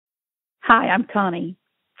Hi, I'm Connie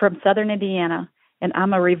from Southern Indiana, and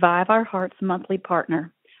I'm a Revive Our Hearts monthly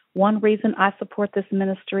partner. One reason I support this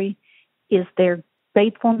ministry is their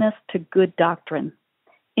faithfulness to good doctrine.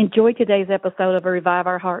 Enjoy today's episode of Revive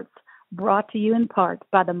Our Hearts, brought to you in part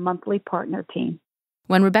by the monthly partner team.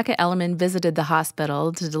 When Rebecca Ellerman visited the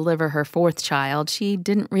hospital to deliver her fourth child, she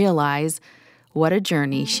didn't realize what a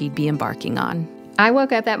journey she'd be embarking on. I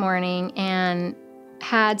woke up that morning and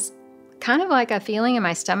had kind of like a feeling in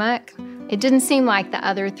my stomach. It didn't seem like the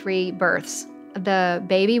other 3 births. The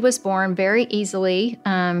baby was born very easily,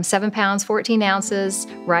 7 pounds, 14 ounces,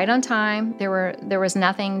 right on time. There was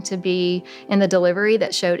nothing to be in the delivery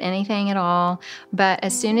that showed anything at all. But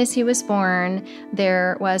as soon as he was born,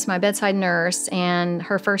 there was my bedside nurse, and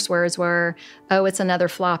her first words were, "Oh, it's another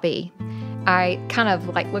floppy." I kind of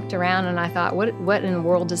looked around and I thought, what in the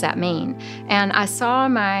world does that mean? And I saw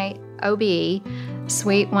my OB,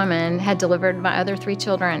 sweet woman, had delivered my other 3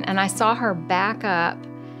 children, and I saw her back up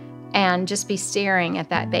and just be staring at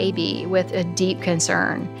that baby with a deep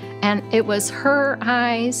concern. And it was her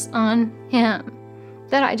eyes on him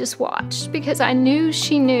that I just watched, because I knew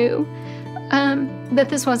she knew that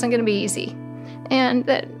this wasn't going to be easy, and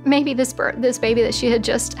that maybe this baby that she had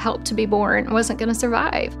just helped to be born wasn't going to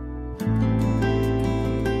survive.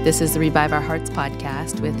 This is the Revive Our Hearts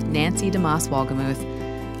podcast with Nancy DeMoss Wolgemuth,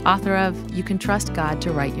 author of You Can Trust God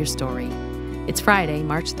to Write Your Story. It's Friday,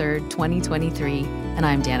 March 3rd, 2023, and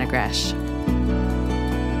I'm Dana Gresh.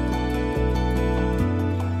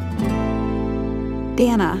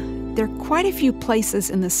 Dana, there are quite a few places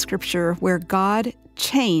in the scripture where God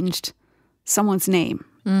changed someone's name.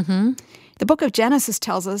 Mm-hmm. The book of Genesis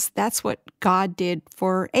tells us that's what God did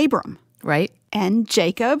for Abram. Right. And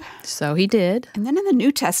Jacob. So he did. And then in the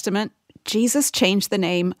New Testament, Jesus changed the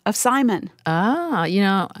name of Simon.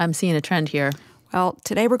 I'm seeing a trend here. Well,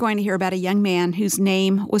 today we're going to hear about a young man whose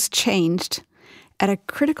name was changed at a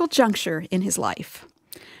critical juncture in his life.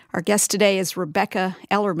 Our guest today is Rebecca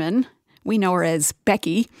Ellerman. We know her as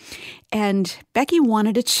Becky. And Becky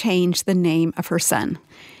wanted to change the name of her son.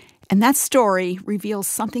 And that story reveals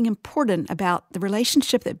something important about the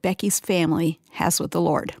relationship that Becky's family has with the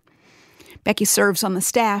Lord. Becky serves on the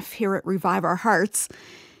staff here at Revive Our Hearts.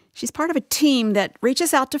 She's part of a team that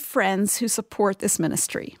reaches out to friends who support this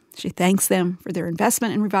ministry. She thanks them for their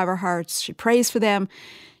investment in Revive Our Hearts. She prays for them.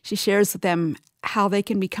 She shares with them how they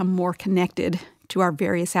can become more connected to our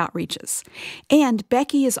various outreaches. And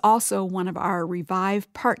Becky is also one of our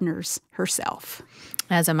Revive partners herself.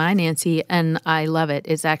 As am I, Nancy, and I love it.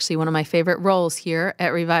 It's actually one of my favorite roles here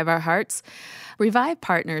at Revive Our Hearts. Revive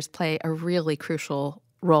partners play a really crucial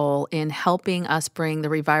role in helping us bring the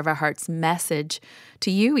Revive Our Hearts message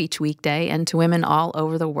to you each weekday and to women all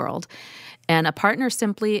over the world. And a partner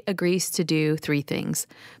simply agrees to do 3 things: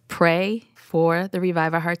 pray for the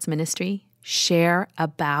Revive Our Hearts ministry, share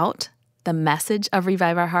about the message of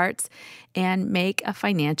Revive Our Hearts, and make a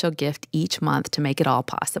financial gift each month to make it all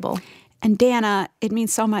possible. And Dana, it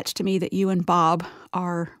means so much to me that you and Bob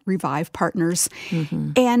are Revive partners.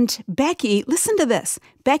 Mm-hmm. And Becky, listen to this.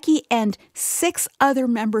 Becky and 6 other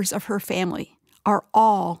members of her family are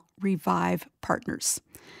all Revive partners.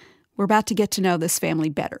 We're about to get to know this family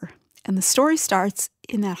better. And the story starts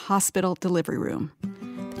in that hospital delivery room.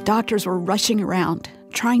 The doctors were rushing around,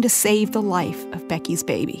 trying to save the life of Becky's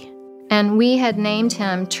baby. And we had named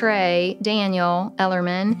him Trey Daniel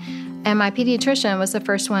Ellerman. And my pediatrician was the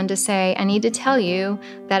first one to say, I need to tell you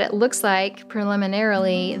that it looks like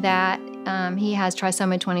preliminarily that he has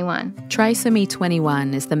trisomy 21. Trisomy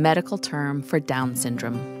 21 is the medical term for Down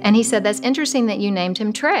syndrome. And he said, that's interesting that you named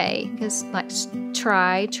him Trey, because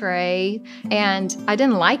Trey. And I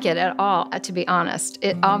didn't like it at all, to be honest.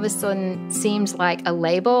 It all of a sudden seemed like a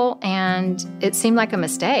label, and it seemed like a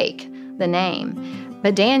mistake, the name.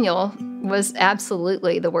 But Daniel was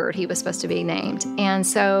absolutely the word he was supposed to be named. And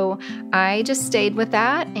so I just stayed with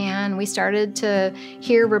that, and we started to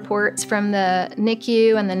hear reports from the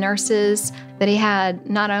NICU and the nurses that he had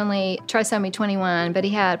not only trisomy 21, but he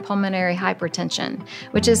had pulmonary hypertension,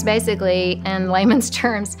 which is basically, in layman's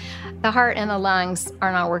terms, the heart and the lungs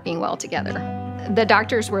are not working well together. The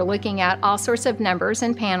doctors were looking at all sorts of numbers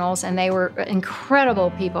and panels, and they were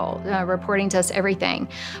incredible people reporting to us everything.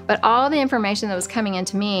 But all the information that was coming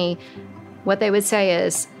into me, what they would say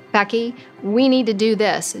is, Becky, we need to do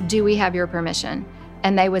this. Do we have your permission?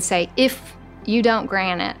 And they would say, if you don't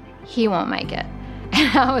grant it, he won't make it.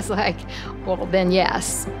 And I was like, well, then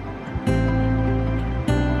yes.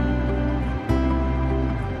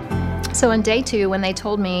 So on day 2, when they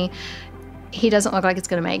told me, he doesn't look like it's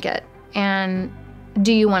going to make it, and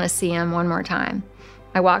do you want to see him one more time?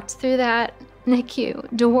 I walked through that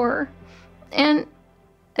NICU door, and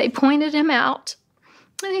they pointed him out.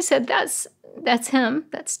 And he said, that's him.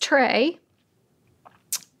 That's Trey.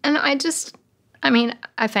 And I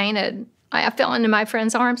fainted. I fell into my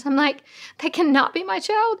friend's arms. I'm like, that cannot be my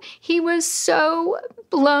child. He was so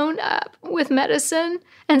blown up with medicine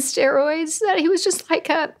and steroids that he was just like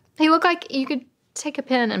he looked like you could take a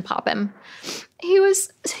pin and pop him. He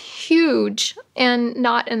was huge and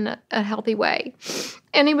not in a healthy way.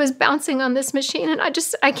 And he was bouncing on this machine, and I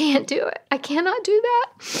can't do it. I cannot do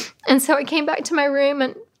that. And so I came back to my room,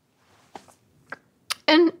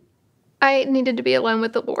 and I needed to be alone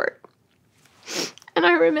with the Lord. And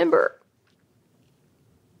I remember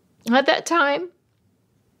at that time,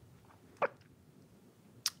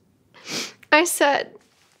 I said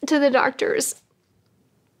to the doctors,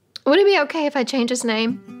 would it be okay if I change his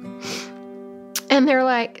name? And they're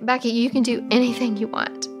like, Becky, you can do anything you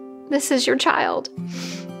want. This is your child.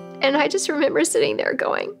 And I just remember sitting there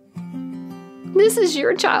going, this is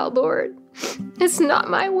your child, Lord. It's not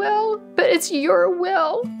my will, but it's your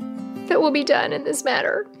will that will be done in this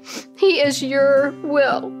matter. He is your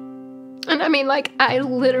will. And I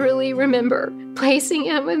literally remember placing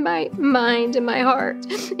him with my mind and my heart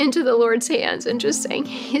into the Lord's hands and just saying,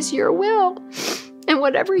 it's your will. And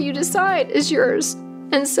whatever you decide is yours.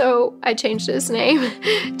 And so I changed his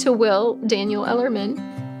name to Will Daniel Ellerman.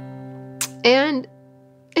 And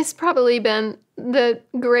it's probably been the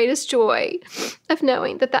greatest joy of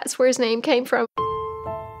knowing that that's where his name came from.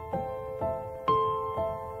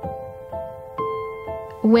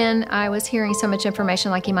 When I was hearing so much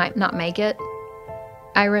information like he might not make it,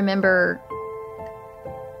 I remember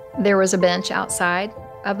there was a bench outside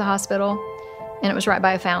of the hospital, and it was right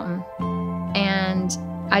by a fountain. And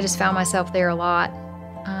I just found myself there a lot.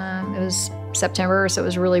 It was September, so it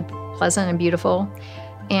was really pleasant and beautiful.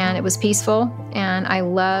 And it was peaceful, and I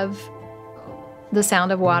love the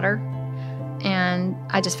sound of water. And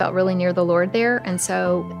I just felt really near the Lord there. And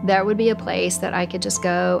so that would be a place that I could just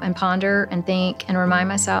go and ponder and think and remind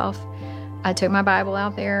myself. I took my Bible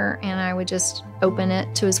out there, and I would just open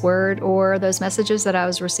it to His Word, or those messages that I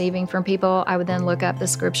was receiving from people, I would then look up the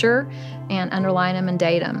scripture and underline them and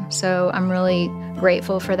date them. So I'm really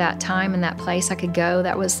grateful for that time and that place I could go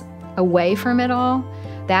that was away from it all.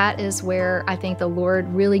 That is where I think the Lord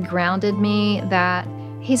really grounded me that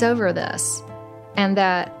He's over this, and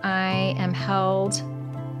that I am held,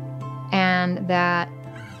 and that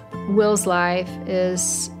Will's life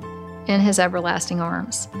is in His everlasting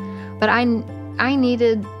arms. But I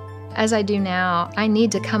needed, as I do now, I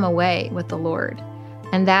need to come away with the Lord.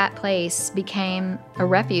 And that place became a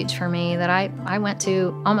refuge for me that I went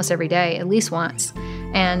to almost every day, at least once,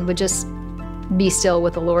 and would just be still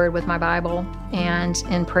with the Lord with my Bible and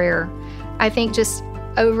in prayer. I think just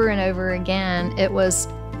over and over again, it was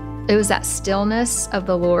that stillness of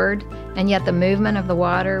the Lord, and yet the movement of the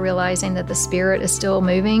water, realizing that the Spirit is still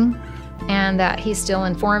moving and that He's still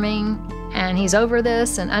informing, and He's over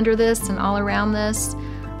this and under this and all around this,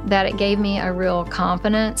 that it gave me a real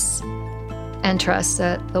confidence and trust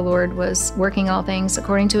that the Lord was working all things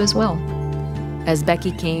according to His will. As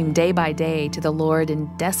Becky came day by day to the Lord in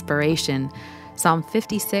desperation, Psalm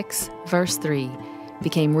 56, verse 3,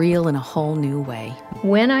 became real in a whole new way.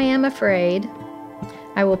 When I am afraid,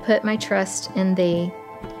 I will put my trust in Thee,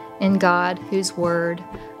 in God, whose word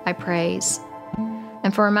I praise.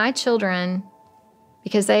 And for my children,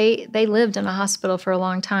 because they lived in a hospital for a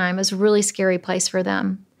long time, it was a really scary place for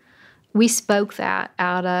them. We spoke that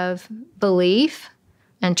out of belief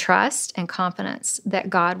and trust and confidence that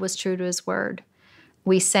God was true to His word.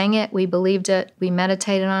 We sang it, we believed it, we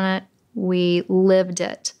meditated on it, we lived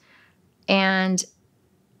it. And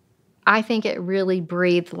I think it really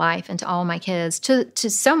breathed life into all my kids, to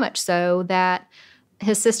so much so that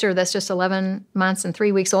his sister, that's just 11 months and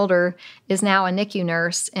 3 weeks older, is now a NICU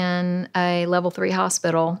nurse in a level 3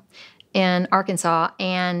 hospital in Arkansas.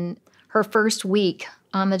 And her first week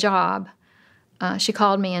on the job, she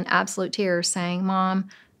called me in absolute tears saying, Mom,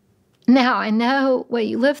 now I know what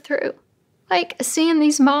you lived through. Like seeing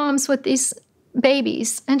these moms with these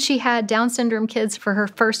babies, and she had Down syndrome kids for her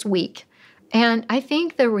first week. And I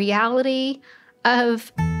think the reality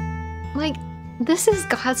of, like, this is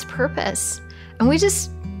God's purpose. And we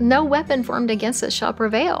just, no weapon formed against us shall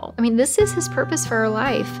prevail. I mean, this is His purpose for our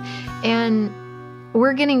life. And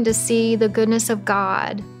we're getting to see the goodness of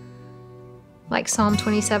God. Like Psalm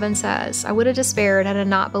 27 says, I would have despaired had I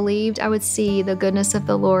not believed I would see the goodness of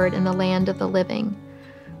the Lord in the land of the living.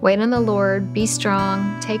 Wait on the Lord, be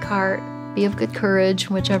strong, take heart, be of good courage,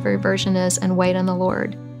 whichever version is, and wait on the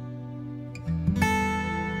Lord.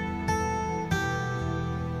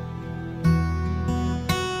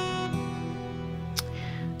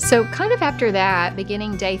 So kind of after that,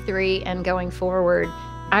 beginning day 3 and going forward,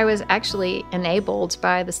 I was actually enabled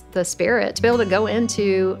by the Spirit to be able to go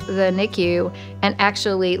into the NICU and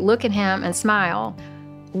actually look at him and smile.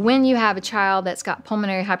 When you have a child that's got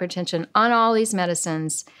pulmonary hypertension on all these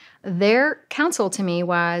medicines, their counsel to me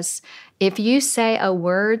was, if you say a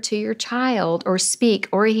word to your child or speak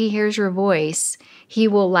or he hears your voice, he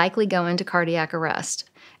will likely go into cardiac arrest.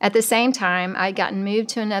 At the same time, I'd gotten moved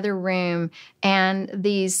to another room, and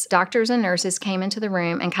these doctors and nurses came into the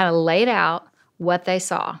room and kind of laid out what they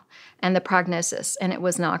saw and the prognosis, and it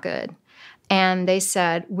was not good. And they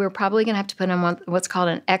said, we're probably going to have to put him on what's called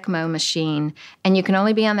an ECMO machine, and you can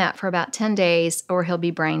only be on that for about 10 days or he'll be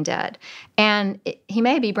brain dead. And he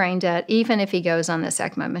may be brain dead even if he goes on this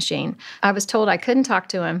ECMO machine. I was told I couldn't talk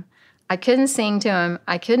to him. I couldn't sing to him.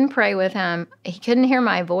 I couldn't pray with him. He couldn't hear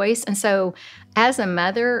my voice. And so as a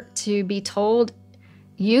mother, to be told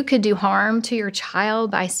you could do harm to your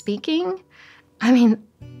child by speaking, I mean,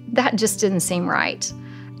 that just didn't seem right.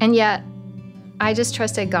 And yet, I just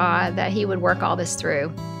trusted God that He would work all this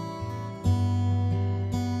through.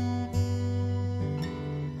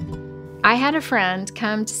 I had a friend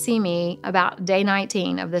come to see me about day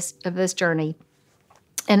 19 of this journey.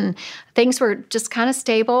 And things were just kind of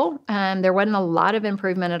stable. There wasn't a lot of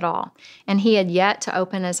improvement at all. And he had yet to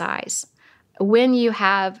open his eyes. When you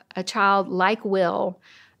have a child like Will,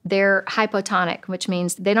 they're hypotonic, which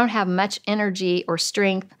means they don't have much energy or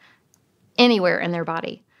strength anywhere in their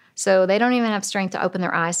body. So they don't even have strength to open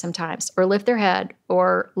their eyes sometimes or lift their head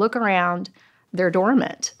or look around. They're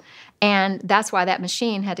dormant. And that's why that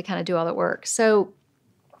machine had to kind of do all the work. So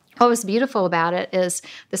what was beautiful about it is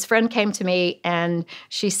this friend came to me and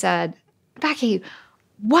she said, Becky,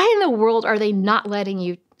 why in the world are they not letting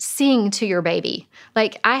you sing to your baby?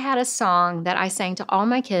 Like, I had a song that I sang to all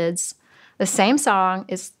my kids. The same song.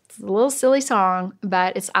 It's a little silly song,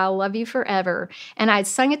 but it's I'll Love You Forever. And I'd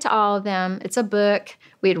sung it to all of them. It's a book.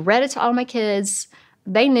 We had read it to all my kids.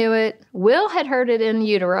 They knew it. Will had heard it in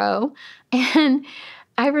utero. And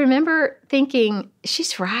I remember thinking,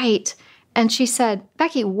 she's right. And she said,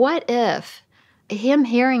 Becky, what if him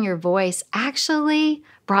hearing your voice actually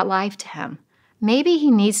brought life to him? Maybe he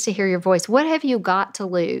needs to hear your voice. What have you got to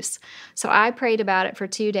lose? So I prayed about it for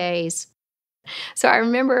 2 days. So I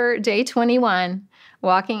remember day 21,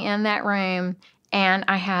 walking in that room, and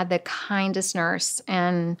I had the kindest nurse.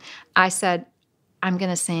 And I said, I'm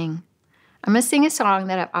going to sing. I'm going to sing a song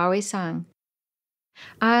that I've always sung.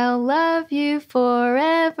 I'll love you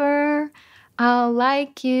forever. I'll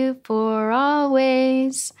like you for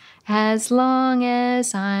always. As long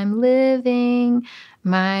as I'm living,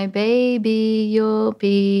 my baby you'll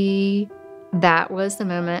be. That was the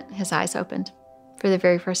moment his eyes opened for the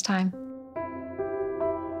very first time.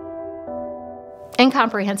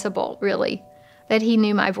 Incomprehensible, really, that he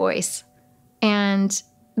knew my voice. And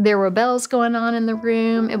there were bells going on in the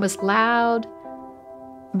room. It was loud.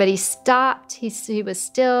 But he stopped. He was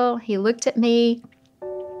still. He looked at me.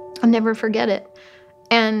 I'll never forget it.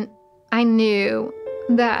 And I knew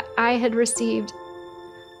that I had received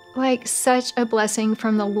like such a blessing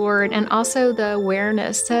from the Lord, and also the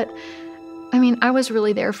awareness that, I was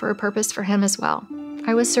really there for a purpose for him as well.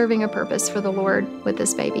 I was serving a purpose for the Lord with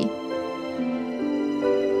this baby.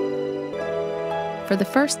 For the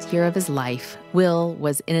first year of his life, Will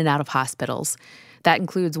was in and out of hospitals. That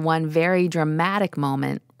includes one very dramatic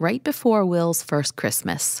moment right before Will's first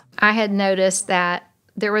Christmas. I had noticed that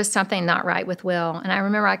there was something not right with Will, and I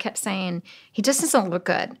remember I kept saying, he just doesn't look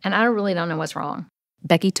good, and I really don't know what's wrong.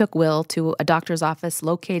 Becky took Will to a doctor's office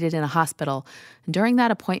located in a hospital. During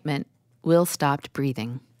that appointment, Will stopped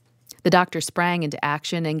breathing. The doctor sprang into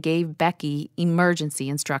action and gave Becky emergency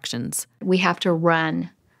instructions. We have to run,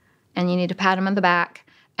 and you need to pat him on the back,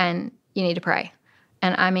 and you need to pray.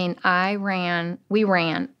 And we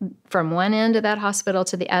ran from one end of that hospital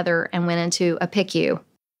to the other and went into a PICU.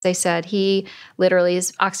 They said he literally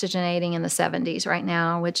is oxygenating in the 70s right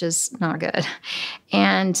now, which is not good.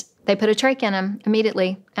 And they put a trach in him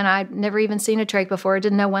immediately. And I'd never even seen a trach before,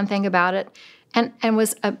 didn't know one thing about it, and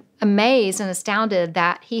was amazed and astounded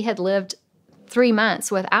that he had lived 3 months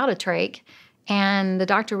without a trach. And the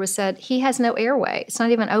doctor said, he has no airway. It's not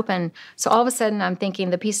even open. So all of a sudden, I'm thinking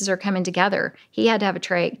the pieces are coming together. He had to have a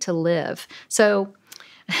trach to live. So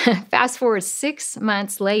fast forward 6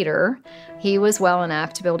 months later, he was well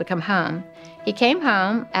enough to be able to come home. He came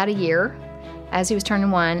home at a year as he was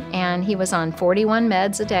turning 1, and he was on 41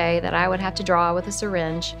 meds a day that I would have to draw with a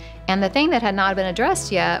syringe. And the thing that had not been addressed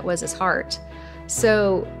yet was his heart.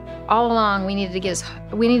 So all along, we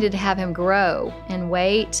needed to have him grow in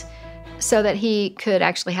weight so that he could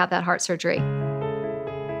actually have that heart surgery.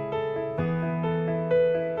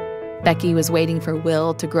 Becky was waiting for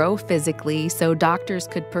Will to grow physically so doctors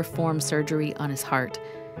could perform surgery on his heart.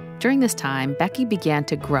 During this time, Becky began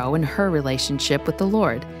to grow in her relationship with the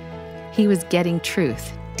Lord. He was getting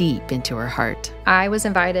truth deep into her heart. I was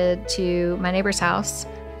invited to my neighbor's house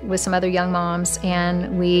with some other young moms,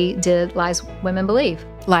 and we did Lies Women Believe.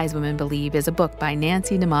 Lies Women Believe is a book by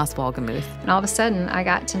Nancy DeMoss Wolgemuth. And all of a sudden, I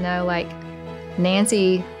got to know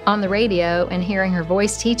Nancy on the radio and hearing her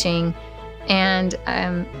voice teaching, and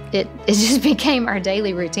it just became our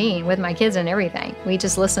daily routine with my kids and everything. We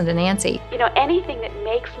just listened to Nancy. Anything that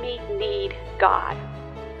makes me need God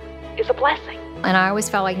is a blessing. And I always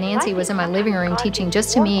felt like Nancy was in my living room teaching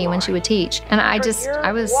just to me when she would teach. And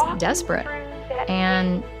I was desperate.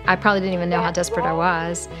 And I probably didn't even know how desperate I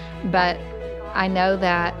was, but I know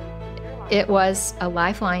that it was a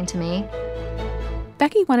lifeline to me.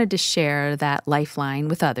 Becky wanted to share that lifeline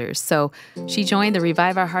with others, so she joined the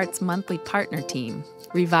Revive Our Hearts monthly partner team,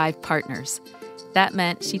 Revive Partners. That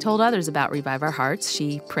meant she told others about Revive Our Hearts,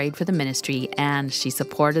 she prayed for the ministry, and she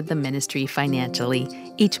supported the ministry financially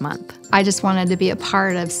each month. I just wanted to be a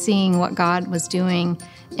part of seeing what God was doing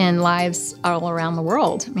in lives all around the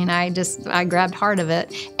world. I grabbed heart of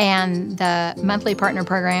it. And the monthly partner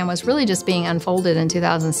program was really just being unfolded in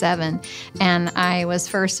 2007. And I was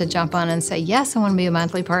first to jump on and say, yes, I want to be a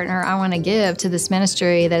monthly partner. I want to give to this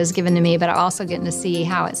ministry that is given to me, but I also getting to see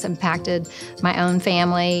how it's impacted my own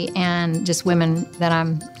family and just women that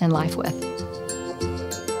I'm in life with.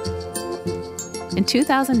 In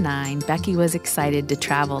 2009, Becky was excited to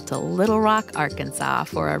travel to Little Rock, Arkansas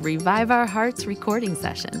for a Revive Our Hearts recording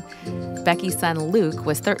session. Becky's son Luke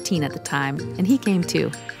was 13 at the time, and he came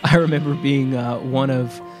too. I remember being one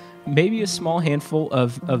of maybe a small handful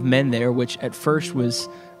of men there, which at first was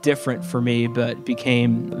different for me, but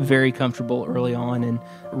became very comfortable early on and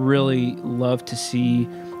really loved to see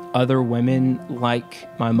other women like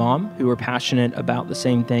my mom who were passionate about the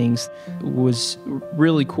same things. Was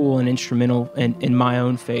really cool and instrumental in my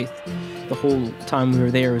own faith. The whole time we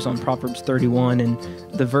were there was on Proverbs 31, and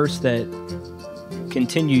the verse that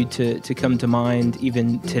continued to come to mind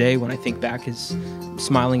even today when I think back is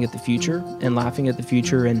smiling at the future and laughing at the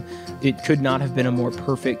future. And it could not have been a more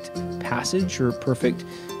perfect passage or perfect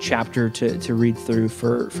chapter to read through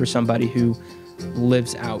for somebody who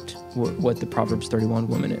lives out what the Proverbs 31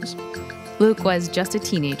 woman is. Luke was just a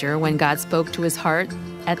teenager when God spoke to his heart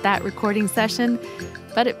at that recording session,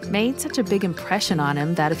 but it made such a big impression on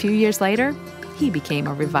him that a few years later, he became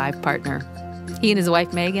a Revive partner. He and his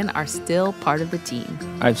wife Megan are still part of the team.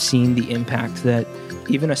 I've seen the impact that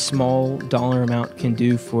even a small dollar amount can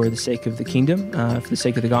do for the sake of the kingdom, for the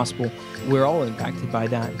sake of the gospel. We're all impacted by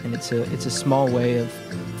that, and it's a small way of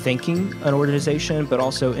thanking an organization, but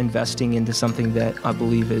also investing into something that I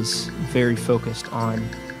believe is very focused on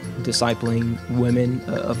discipling women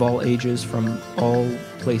of all ages from all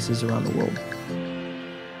places around the world.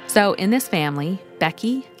 So in this family,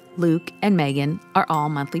 Becky, Luke, and Megan are all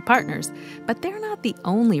monthly partners, but they're not the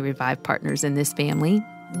only Revive partners in this family.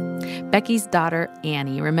 Becky's daughter,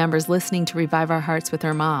 Annie, remembers listening to Revive Our Hearts with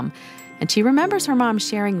her mom, and she remembers her mom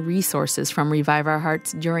sharing resources from Revive Our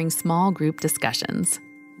Hearts during small group discussions.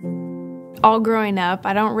 All growing up,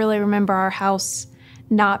 I don't really remember our house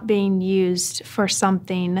not being used for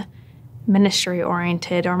something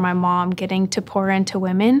ministry-oriented or my mom getting to pour into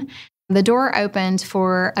women. The door opened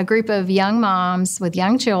for a group of young moms with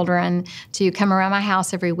young children to come around my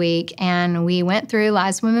house every week, and we went through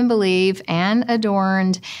Lies Women Believe and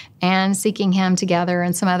Adorned and Seeking Him together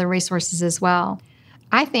and some other resources as well.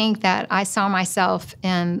 I think that I saw myself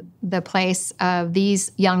in the place of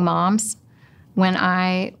these young moms when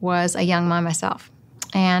I was a young mom myself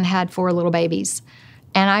and had 4 little babies.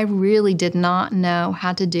 And I really did not know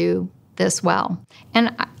how to do this well.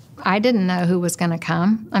 And I didn't know who was going to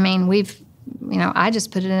come. I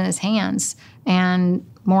just put it in his hands, and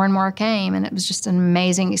more came, and it was just an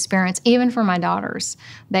amazing experience, even for my daughters.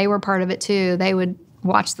 They were part of it too. They would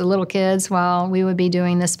watch the little kids while we would be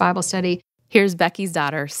doing this Bible study. Here's Becky's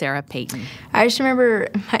daughter, Sarah Payton. I just remember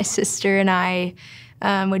my sister and I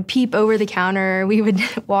would peep over the counter. We would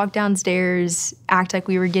walk downstairs, act like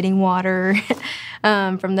we were getting water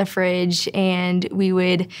from the fridge, and we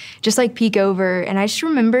would just peek over. And I just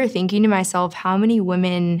remember thinking to myself how many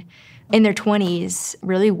women in their 20s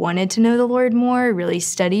really wanted to know the Lord more, really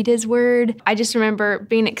studied His Word. I just remember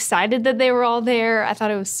being excited that they were all there. I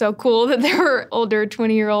thought it was so cool that there were older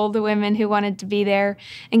 20-year-old women who wanted to be there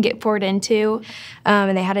and get poured into.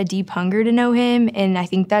 And they had a deep hunger to know Him, and I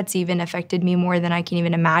think that's even affected me more than I can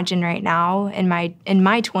even imagine right now in my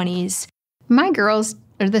 20s. My girls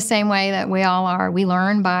They're the same way that we all are. We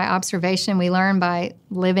learn by observation. We learn by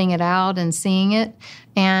living it out and seeing it.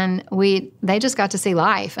 And they just got to see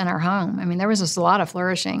life in our home. I mean, there was just a lot of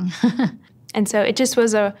flourishing. And so it just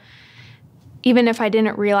was even if I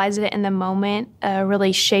didn't realize it in the moment, a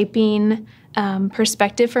really shaping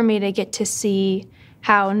perspective for me to get to see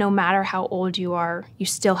how no matter how old you are, you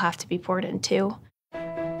still have to be poured into.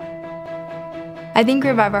 I think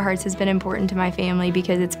Revive Our Hearts has been important to my family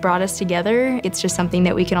because it's brought us together. It's just something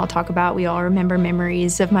that we can all talk about. We all remember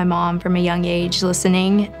memories of my mom from a young age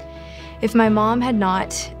listening. If my mom had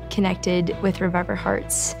not connected with Revive Our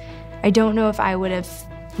Hearts, I don't know if I would have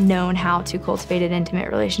known how to cultivate an intimate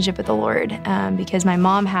relationship with the Lord because my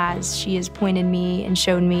mom has. She has pointed me and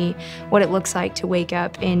shown me what it looks like to wake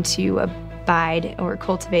up and to abide or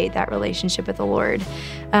cultivate that relationship with the Lord.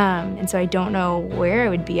 And so I don't know where I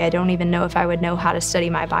would be. I don't even know if I would know how to study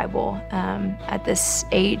my Bible at this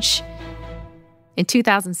age. In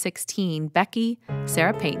 2016, Becky,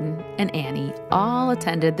 Sarah Payton, and Annie all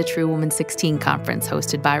attended the True Woman 16 conference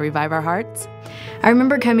hosted by Revive Our Hearts. I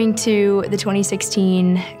remember coming to the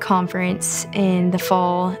 2016 conference in the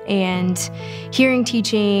fall and hearing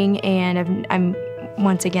teaching, and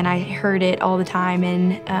once again, I heard it all the time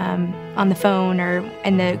on the phone or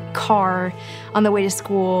in the car on the way to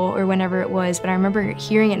school or whenever it was. But I remember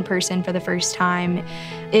hearing it in person for the first time.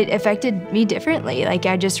 It affected me differently. Like,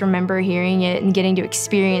 I just remember hearing it and getting to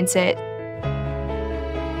experience it.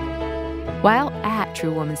 While at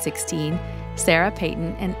True Woman 16, Sarah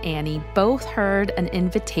Payton and Annie both heard an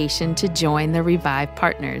invitation to join the Revive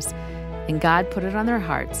Partners, and God put it on their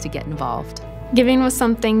hearts to get involved. Giving was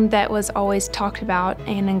something that was always talked about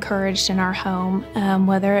and encouraged in our home,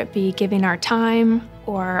 whether it be giving our time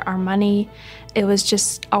or our money. It was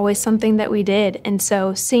just always something that we did. And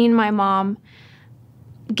so seeing my mom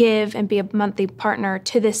give and be a monthly partner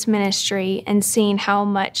to this ministry and seeing how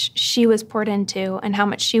much she was poured into and how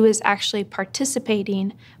much she was actually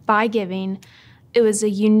participating by giving, it was a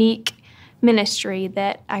unique ministry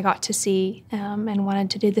that I got to see and wanted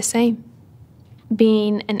to do the same.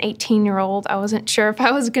 Being an 18-year-old, I wasn't sure if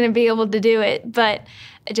I was going to be able to do it, but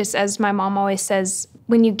just as my mom always says,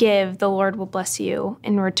 when you give, the Lord will bless you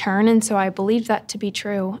in return. And so I believed that to be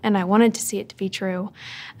true, and I wanted to see it to be true.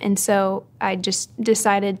 And so I just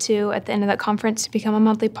decided to, at the end of that conference, to become a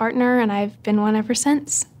monthly partner, and I've been one ever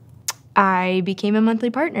since. I became a monthly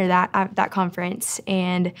partner at that conference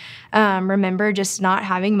and remember just not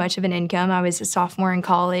having much of an income. I was a sophomore in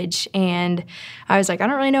college, and I was like, I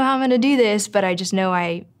don't really know how I'm going to do this, but I just know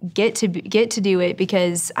I get to do it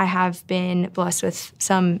because I have been blessed with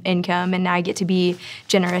some income, and I get to be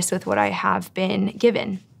generous with what I have been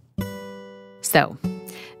given. So,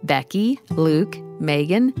 Becky, Luke,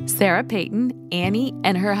 Megan, Sarah Payton, Annie,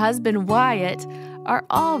 and her husband Wyatt are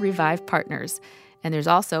all Revive partners. And there's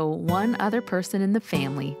also one other person in the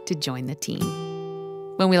family to join the team.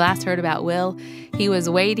 When we last heard about Will, he was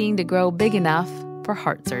waiting to grow big enough for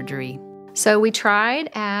heart surgery. So we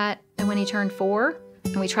tried when he turned 4,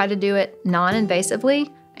 and we tried to do it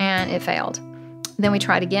non-invasively, and it failed. Then we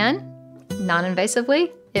tried again,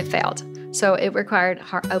 non-invasively, it failed. So it required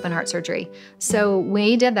open heart surgery. So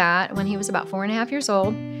we did that when he was about 4.5 years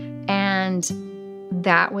old, and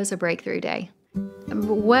that was a breakthrough day.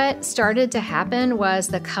 What started to happen was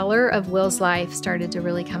the color of Will's life started to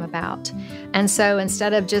really come about. And so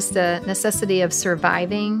instead of just the necessity of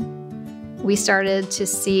surviving, we started to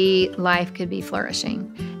see life could be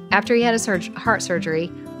flourishing. After he had his heart surgery,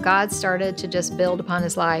 God started to just build upon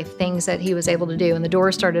his life, things that he was able to do, and the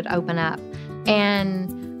doors started to open up.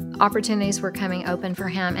 And opportunities were coming open for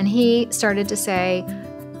him. And he started to say,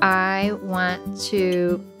 I want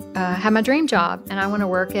to have my dream job, and I want to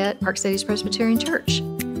work at Park Cities Presbyterian Church.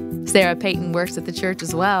 Sarah Payton works at the church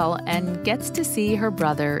as well and gets to see her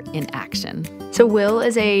brother in action. So Will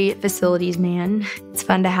is a facilities man. It's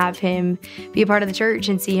fun to have him be a part of the church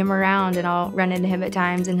and see him around, and I'll run into him at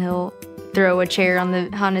times, and he'll throw a chair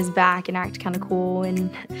on his back and act kind of cool, and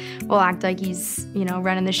will act like he's,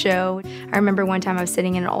 running the show. I remember one time I was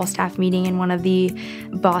sitting in an all-staff meeting, and one of the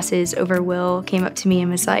bosses over Will came up to me and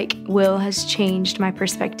was like, Will has changed my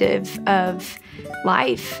perspective of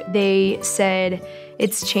life. They said,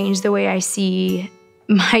 it's changed the way I see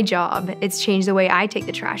my job. It's changed the way I take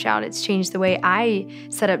the trash out. It's changed the way I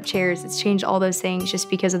set up chairs. It's changed all those things just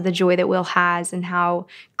because of the joy that Will has and how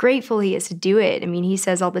grateful he is to do it. I mean, he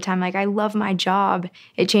says all the time, like, I love my job.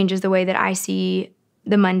 It changes the way that I see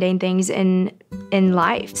the mundane things in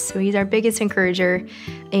life. So he's our biggest encourager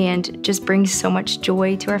and just brings so much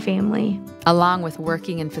joy to our family. Along with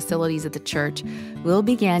working in facilities at the church, Will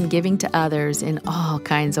began giving to others in all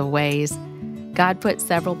kinds of ways. God put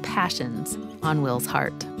several passions on Will's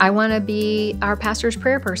heart. I want to be our pastor's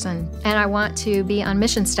prayer person, and I want to be on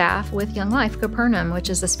mission staff with Young Life Capernaum, which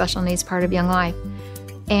is the special needs part of Young Life.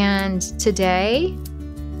 And today,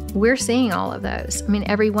 we're seeing all of those. I mean,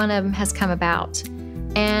 every one of them has come about.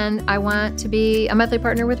 And I want to be a monthly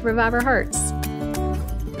partner with Revive Our Hearts.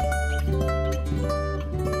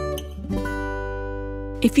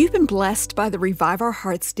 If you've been blessed by the Revive Our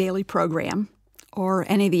Hearts daily program, or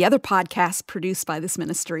any of the other podcasts produced by this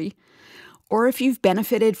ministry, or if you've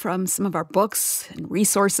benefited from some of our books and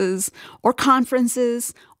resources, or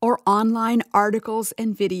conferences, or online articles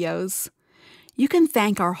and videos, you can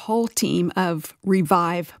thank our whole team of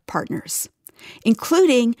Revive partners,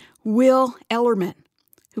 including Will Ellerman,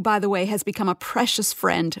 who, by the way, has become a precious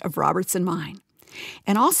friend of Robert's and mine.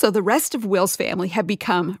 And also the rest of Will's family have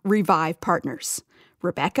become Revive partners: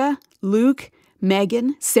 Rebecca, Luke,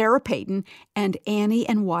 Megan, Sarah Payton, and Annie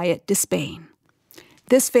and Wyatt Despain.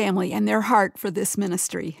 This family and their heart for this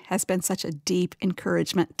ministry has been such a deep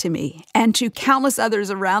encouragement to me and to countless others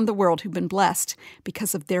around the world who've been blessed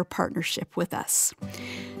because of their partnership with us.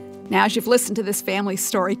 Now, as you've listened to this family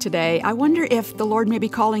story today, I wonder if the Lord may be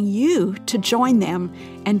calling you to join them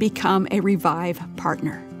and become a Revive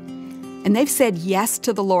partner. And they've said yes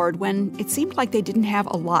to the Lord when it seemed like they didn't have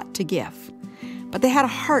a lot to give, but they had a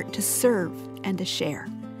heart to serve and to share.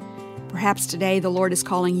 Perhaps today the Lord is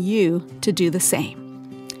calling you to do the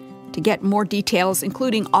same. To get more details,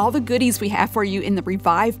 including all the goodies we have for you in the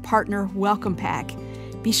Revive Partner Welcome Pack,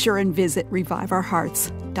 be sure and visit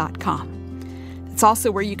reviveourhearts.com. It's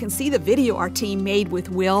also where you can see the video our team made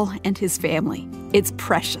with Will and his family. It's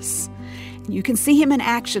precious. You can see him in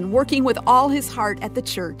action, working with all his heart at the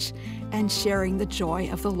church and sharing the joy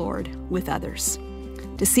of the Lord with others.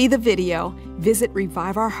 To see the video, visit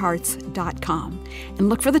reviveourhearts.com and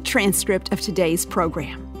look for the transcript of today's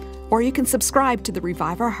program. Or you can subscribe to the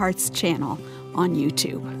Revive Our Hearts channel on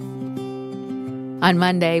YouTube. On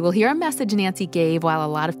Monday, we'll hear a message Nancy gave while a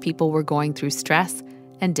lot of people were going through stress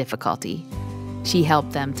and difficulty. She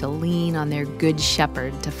helped them to lean on their Good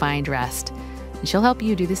Shepherd to find rest, and she'll help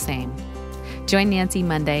you do the same. Join Nancy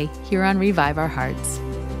Monday here on Revive Our Hearts.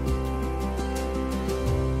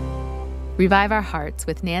 Revive Our Hearts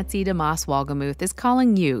with Nancy DeMoss Wolgemuth is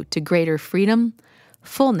calling you to greater freedom,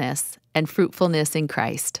 fullness, and fruitfulness in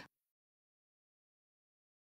Christ.